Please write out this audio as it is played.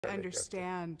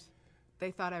understand.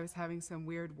 They thought I was having some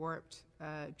weird warped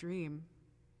dream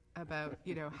about,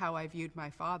 how I viewed my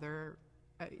father,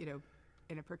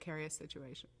 in a precarious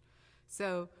situation.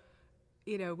 So,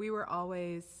 we were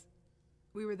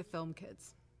the film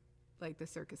kids, like the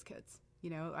circus kids.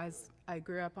 As I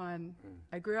grew up on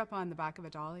the back of a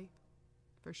dolly,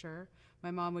 for sure. My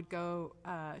mom would go,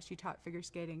 she taught figure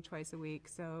skating twice a week,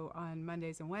 so on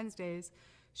Mondays and Wednesdays,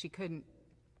 she couldn't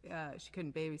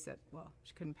babysit,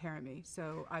 she couldn't parent me,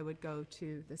 so I would go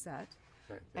to the set,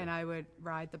 and I would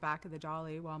ride the back of the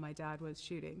dolly while my dad was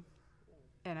shooting.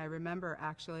 And I remember,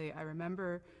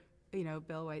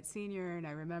 Bill White Sr., and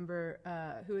I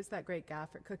remember, who was that great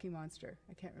gaffer, Cookie Monster?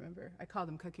 I can't remember. I called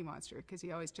him Cookie Monster because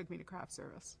he always took me to craft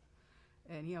service.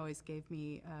 And he always gave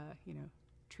me,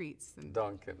 treats. And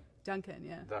Duncan,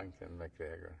 yeah. Duncan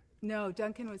McGregor. No,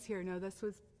 Duncan was here. No, this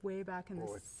was way back in the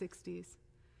 60s.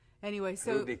 Anyway,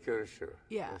 so... Rudy Kircher.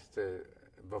 Yeah. Was the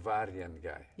Bavarian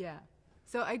guy. Yeah.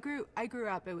 So I grew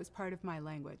up, it was part of my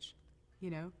language, Do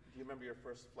you remember your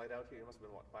first flight out here? You must have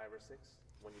been, 5 or 6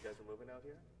 when you guys were moving out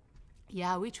here?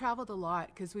 Yeah, we traveled a lot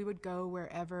because we would go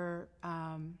wherever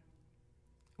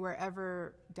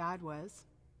Dad was.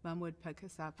 Mom would pick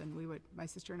us up, and my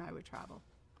sister and I would travel.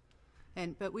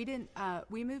 But we didn't.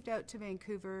 We moved out to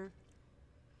Vancouver.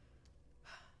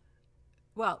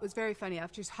 Well, it was very funny.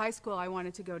 After high school, I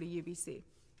wanted to go to UBC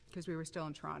because we were still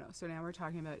in Toronto. So now we're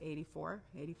talking about 84,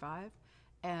 85.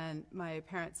 And my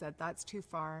parents said, that's too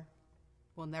far.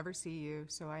 We'll never see you.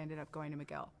 So I ended up going to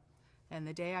McGill. And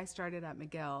the day I started at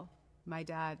McGill, my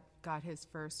dad got his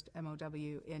first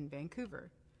MOW in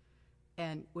Vancouver.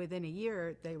 And within a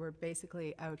year, they were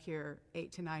basically out here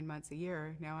 8 to 9 months a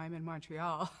year. Now I'm in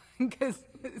Montreal,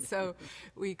 so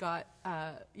we got,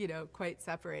 quite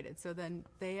separated. So then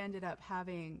they ended up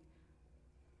having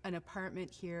an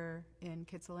apartment here in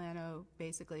Kitsilano,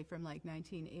 basically from like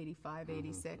 1985,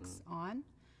 86 on.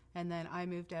 And then I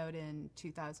moved out in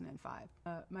 2005.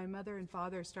 My mother and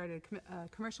father started a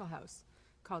commercial house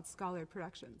called Scholar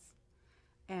Productions.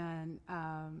 And,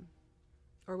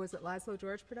 or was it Laszlo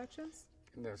George Productions?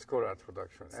 No, Scholar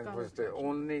Production. And it was the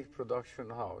only production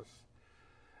house,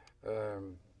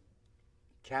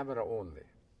 camera only.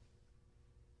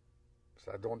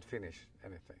 So I don't finish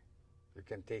anything. You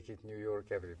can take it New York,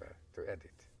 everywhere to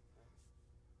edit.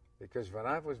 Because when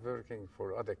I was working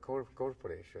for other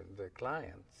corporations, the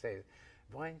client said,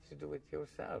 why don't you do it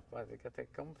yourself? Why don't you get a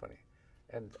company?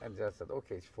 And I said,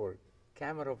 okay, it's for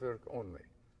camera work only.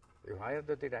 You hire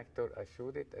the director, I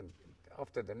shoot it, and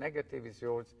after the negative is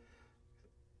yours,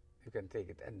 you can take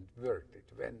it, and worked it.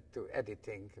 Went to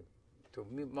editing to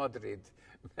Madrid,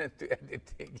 went to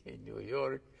editing in New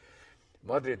York.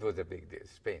 Madrid was a big deal,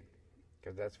 Spain,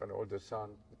 because that's when all the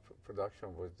sound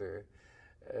production was there.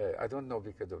 I don't know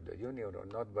because of the union or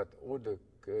not, but all the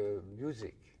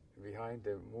music behind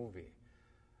the movie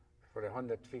for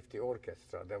 150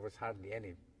 orchestra, there was hardly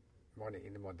any money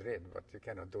in Madrid, but you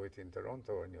cannot do it in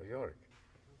Toronto or New York.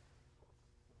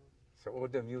 So all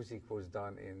the music was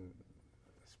done in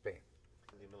Spain.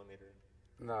 The millimeter?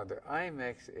 No, the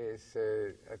IMAX is,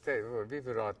 I tell you, we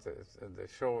were at the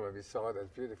show and we saw it as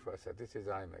beautiful. I said, this is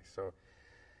IMAX. So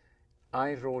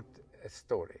I wrote a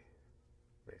story,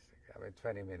 basically,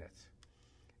 20 minutes,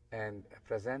 and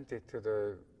presented to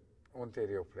the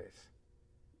Ontario Place.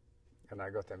 And I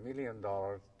got $1 million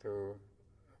to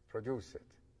produce it.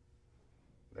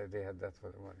 They had that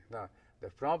for the money. Now, the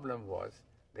problem was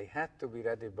they had to be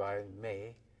ready by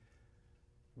May,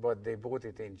 but they bought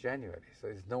it in January, so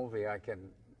there's no way I can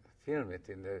film it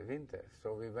in the winter.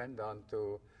 So we went down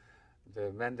to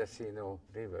the Mendocino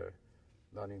River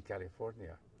down in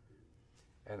California.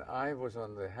 And I was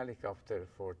on the helicopter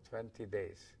for 20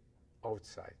 days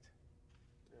outside,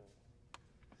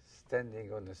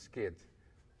 standing on a skid,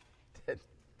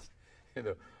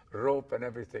 rope and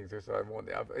everything. So it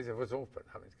was open.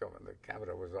 The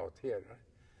camera was out here,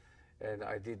 right? And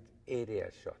I did area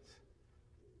shots.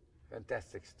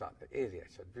 Fantastic stunt, area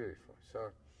shot, beautiful. So,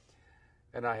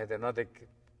 and I had another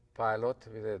pilot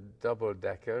with a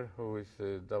double-decker who is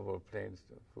double planes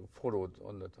who followed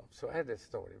on the top. So I had a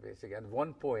story, basically. And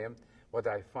one poem, what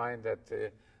I find that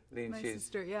Lynch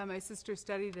my sister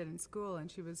studied it in school, and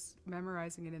she was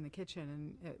memorizing it in the kitchen,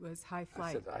 and it was High Flight.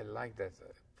 I said, I like that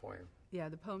poem. Yeah,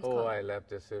 the poem's Oh, called... I left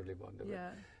this early one.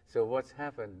 Yeah. So what's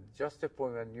happened, just a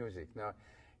poem and music. Now,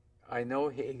 I know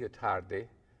Haggard Hardy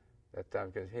that time,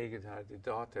 because Haggard Hardy's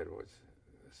daughter was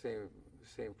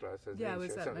same class as me. Yeah, I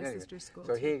was at my sister's school.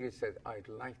 So Haggard said, I'd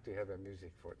like to have a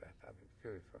music for that.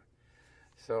 Beautiful.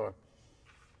 So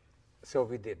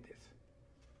we did this.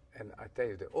 And I tell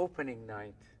you, the opening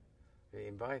night, we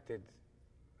invited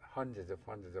hundreds of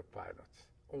pilots,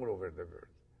 all over the world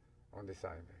on this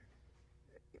island.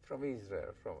 From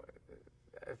Israel, from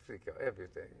Africa,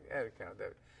 everything,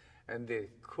 Canada. And they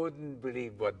couldn't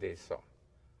believe what they saw.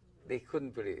 They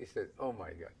couldn't believe it. They said, oh my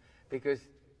God. Because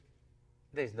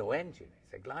there's no engine,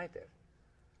 it's a glider.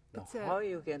 Now, how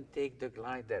you can take the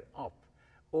glider up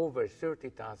over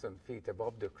 30,000 feet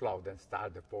above the cloud and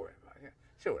start the poem? Yeah,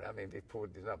 sure, I mean, we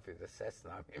pulled it up with the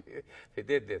Cessna, I mean, we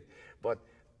did it. But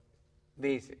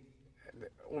amazing. And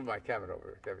all my camera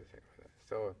work, everything.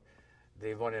 So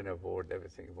they won an award,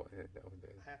 everything.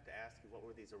 I have to ask you, what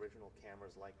were these original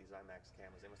cameras like, these IMAX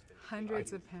cameras? They must have been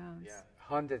Hundreds of pounds. Yeah.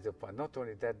 Hundreds of pounds. Not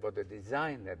only that, but the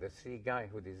designer, the three guys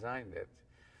who designed it,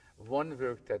 one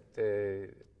worked at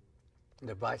the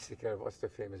bicycle, what's the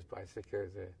famous bicycle,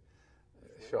 the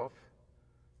shop?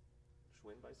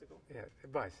 Schwinn bicycle? Yeah, the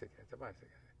bicycle.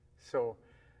 So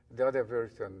the other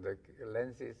worked on the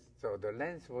lenses. So the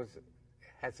lens was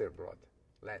Hasselblad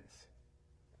lens,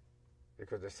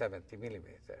 because the 70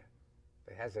 millimeter,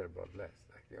 the Hasselblad lens,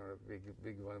 like, you know,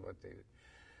 big one. What they,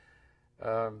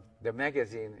 the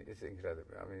magazine is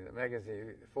incredible. I mean, the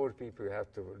magazine, 4 people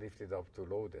have to lift it up to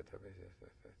load it. I mean,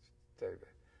 it's terrible.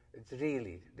 It's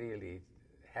really, really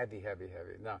heavy.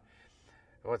 Now,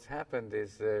 what's happened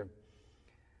is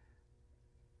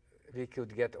we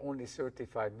could get only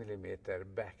 35 millimeter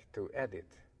back to edit.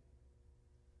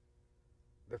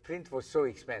 The print was so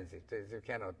expensive that you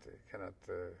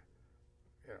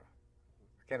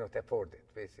cannot afford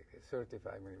it, basically,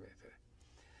 35 millimeter.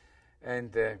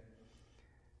 And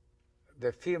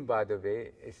the film, by the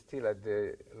way, is still at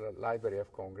the Library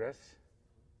of Congress.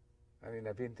 I mean,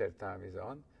 the winter time is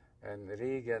on. And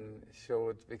Reagan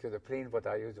showed, because the plane what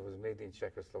I used was made in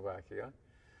Czechoslovakia.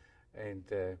 And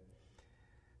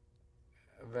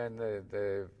when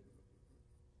the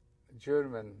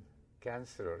German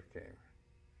chancellor came,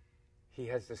 he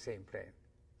has the same plane.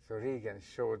 So Reagan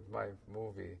showed my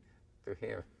movie to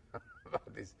him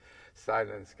about this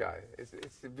silent sky. It's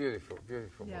a beautiful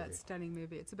movie. Yeah, it's a stunning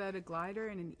movie. It's about a glider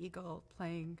and an eagle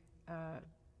playing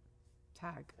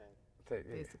tag,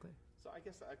 basically. So I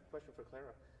guess a question for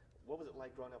Clara. What was it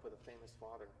like growing up with a famous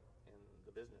father in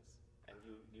the business, and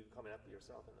you coming up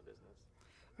yourself in the business?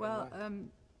 Well,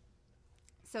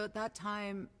 so at that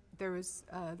time, there was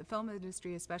the film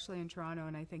industry, especially in Toronto,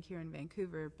 and I think here in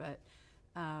Vancouver, but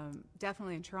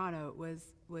definitely in Toronto,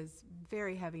 was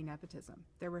very heavy nepotism.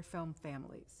 There were film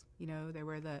families. You know, there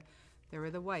were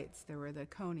the Whites, there were the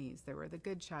Coneys, there were the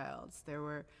Goodchilds, there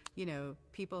were, you know,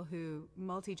 people who,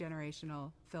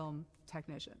 multi-generational film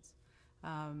technicians.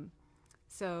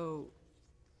 So,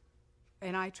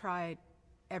 and I tried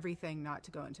everything not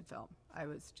to go into film. I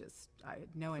had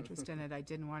no interest in it. I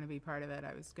didn't want to be part of it.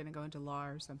 I was going to go into law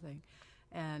or something.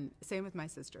 And same with my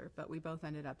sister, but we both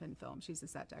ended up in film. She's a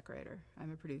set decorator.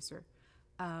 I'm a producer.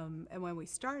 And when we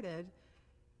started,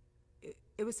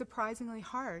 it was surprisingly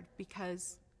hard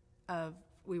because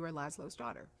we were Laszlo's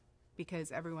daughter.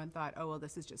 Because everyone thought, oh, well,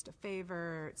 this is just a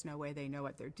favor. It's no way they know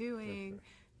what they're doing.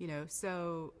 You know,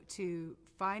 so to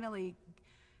finally,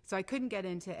 so I couldn't get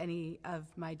into any of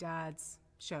my dad's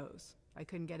shows. I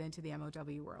couldn't get into the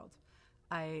MOW world.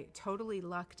 I totally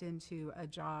lucked into a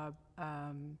job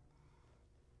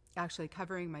actually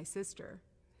covering my sister,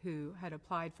 who had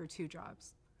applied for 2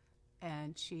 jobs.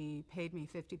 And she paid me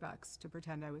 $50 to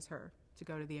pretend I was her to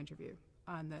go to the interview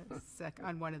on the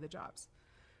on one of the jobs.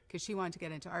 Because she wanted to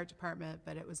get into art department,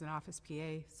 but it was an office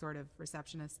PA sort of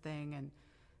receptionist thing, and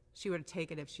she would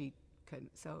take it if she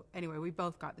couldn't. So anyway, we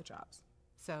both got the jobs.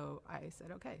 So I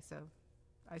said, okay. So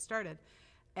I started.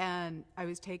 And I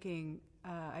was taking,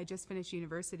 I just finished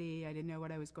university. I didn't know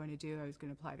what I was going to do. I was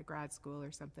going to apply to grad school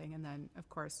or something. And then, of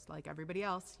course, like everybody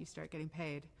else, you start getting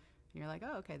paid. And you're like,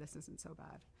 oh, okay, this isn't so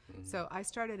bad. Mm-hmm. So I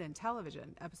started in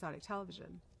television, episodic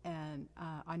television, and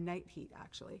on Night Heat,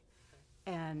 actually.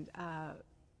 And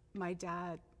my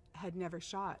dad had never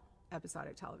shot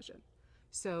episodic television.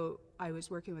 So I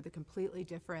was working with a completely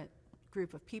different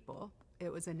group of people.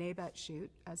 It was a NABET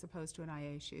shoot as opposed to an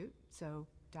IA shoot. So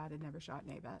Dad had never shot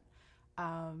NABET.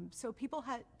 So people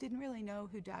didn't really know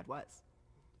who Dad was.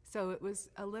 So it was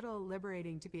a little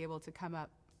liberating to be able to come up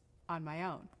on my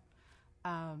own.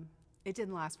 It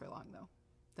didn't last for long, though.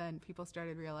 Then people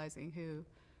started realizing who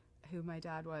my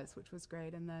dad was, which was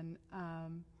great. And then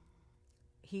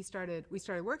we started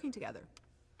working together.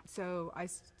 So I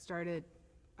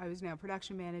was now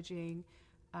production managing.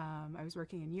 I was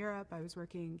working in Europe. I was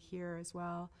working here as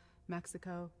well,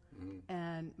 Mexico. Mm-hmm.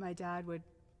 And my dad would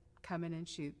come in and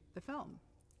shoot the film.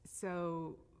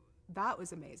 So that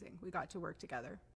was amazing. We got to work together.